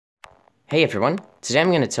Hey everyone, today I'm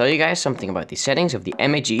going to tell you guys something about the settings of the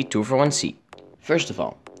MAG241C. First of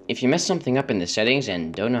all, if you mess something up in the settings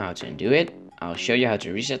and don't know how to undo it, I'll show you how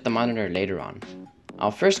to reset the monitor later on.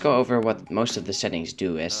 I'll first go over what most of the settings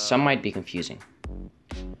do, as some might be confusing.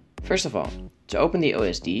 First of all, to open the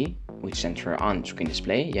OSD, which stands for on-screen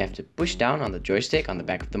display, you have to push down on the joystick on the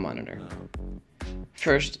back of the monitor.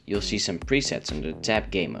 First, you'll see some presets under the tab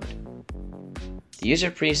Game Mode. The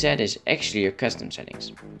user preset is actually your custom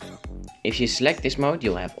settings. If you select this mode,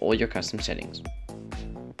 you'll have all your custom settings.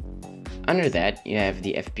 Under that, you have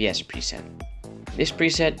the FPS preset. This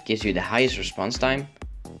preset gives you the highest response time,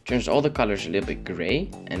 turns all the colors a little bit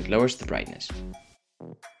gray, and lowers the brightness.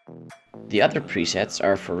 The other presets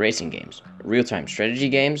are for racing games, real-time strategy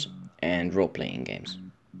games, and role-playing games.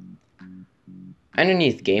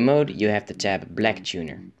 Underneath Game Mode, you have the tab Black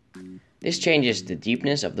Tuner. This changes the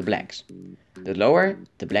deepness of the blacks. The lower,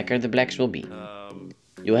 the blacker the blacks will be.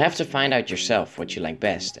 You'll have to find out yourself what you like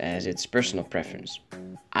best, as it's personal preference.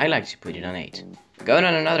 I like to put it on 8. Go on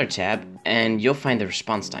another tab and you'll find the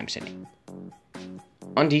response time setting.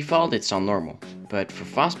 On default it's on normal, but for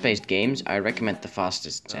fast-paced games I recommend the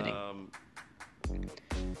fastest setting.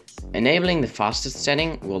 Enabling the fastest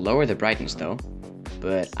setting will lower the brightness though,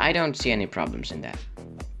 but I don't see any problems in that.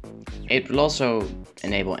 It will also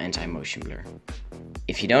enable anti-motion blur.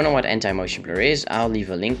 If you don't know what anti-motion blur is, I'll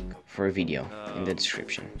leave a link for a video in the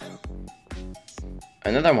description.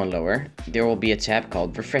 Another one lower, there will be a tab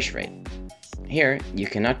called refresh rate. Here, you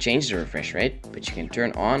cannot change the refresh rate, but you can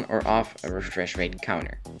turn on or off a refresh rate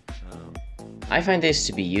counter. I find this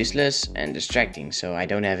to be useless and distracting, so I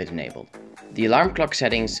don't have it enabled. The alarm clock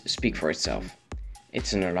settings speak for itself.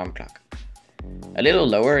 It's an alarm clock. A little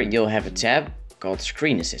lower, you'll have a tab called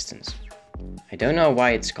Screen Assistance. I don't know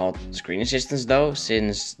why it's called Screen Assistance though,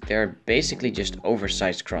 since they're basically just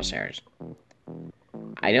oversized crosshairs.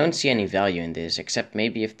 I don't see any value in this, except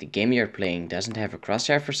maybe if the game you're playing doesn't have a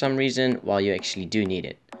crosshair for some reason, while you actually do need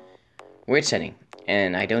it. Weird setting,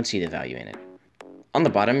 and I don't see the value in it. On the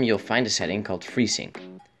bottom you'll find a setting called FreeSync.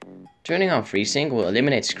 Turning on FreeSync will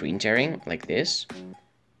eliminate screen tearing, like this.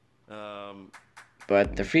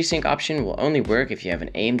 But the FreeSync option will only work if you have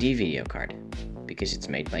an AMD video card, because it's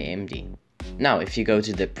made by AMD. Now, if you go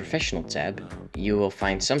to the Professional tab, you will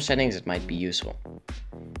find some settings that might be useful.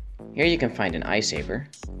 Here you can find an eye saver,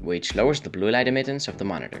 which lowers the blue light emittance of the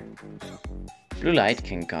monitor. Blue light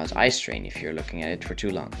can cause eye strain if you're looking at it for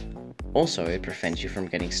too long. Also, it prevents you from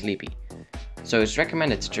getting sleepy, so it's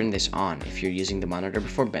recommended to turn this on if you're using the monitor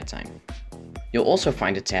before bedtime. You'll also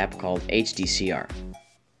find a tab called HDCR.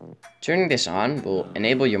 Turning this on will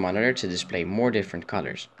enable your monitor to display more different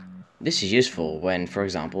colors. This is useful when, for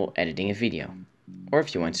example, editing a video, or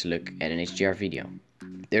if you want to look at an HDR video.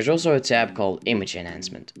 There's also a tab called Image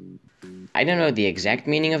Enhancement. I don't know the exact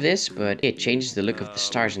meaning of this, but it changes the look of the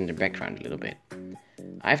stars in the background a little bit.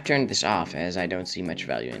 I've turned this off as I don't see much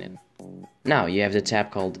value in it. Now you have the tab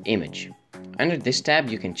called Image. Under this tab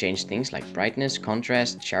you can change things like brightness,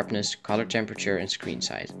 contrast, sharpness, color temperature, and screen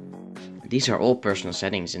size. These are all personal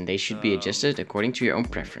settings and they should be adjusted according to your own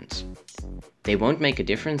preference. They won't make a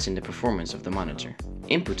difference in the performance of the monitor.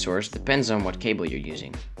 Input source depends on what cable you're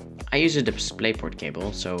using. I use a DisplayPort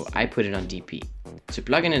cable, so I put it on DP. To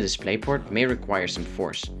plug in a DisplayPort may require some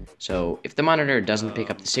force, so if the monitor doesn't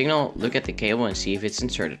pick up the signal, look at the cable and see if it's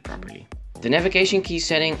inserted properly. The navigation key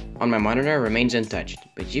setting on my monitor remains untouched,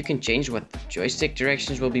 but you can change what the joystick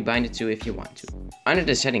directions will be binded to if you want to. Under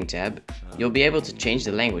the Setting tab, you'll be able to change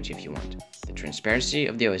the language if you want, the transparency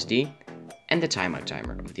of the OSD, and the timeout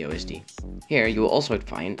timer of the OSD. Here you will also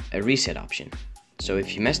find a reset option. So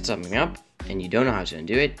if you messed something up and you don't know how to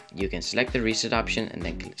undo it, you can select the reset option and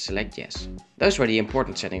then select yes. Those were the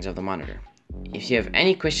important settings of the monitor. If you have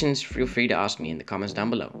any questions, feel free to ask me in the comments down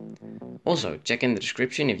below. Also, check in the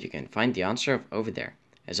description if you can find the answer over there,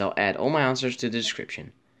 as I'll add all my answers to the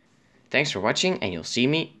description. Thanks for watching and you'll see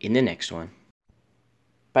me in the next one.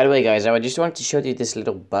 By the way guys, I just wanted to show you this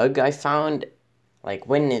little bug I found. Like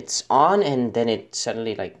when it's on and then it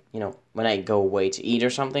suddenly when I go away to eat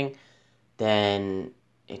or something, then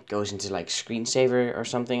it goes into like screensaver or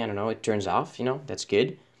something, I don't know, it turns off, that's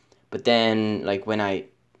good. But then like when I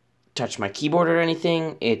touch my keyboard or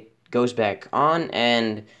anything, it goes back on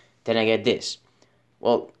and then I get this.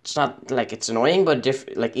 Well, it's not like it's annoying, but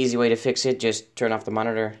easy way to fix it, just turn off the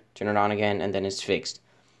monitor, turn it on again, and then it's fixed.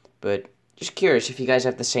 But just curious if you guys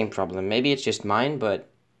have the same problem. Maybe it's just mine, but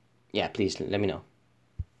yeah, please let me know.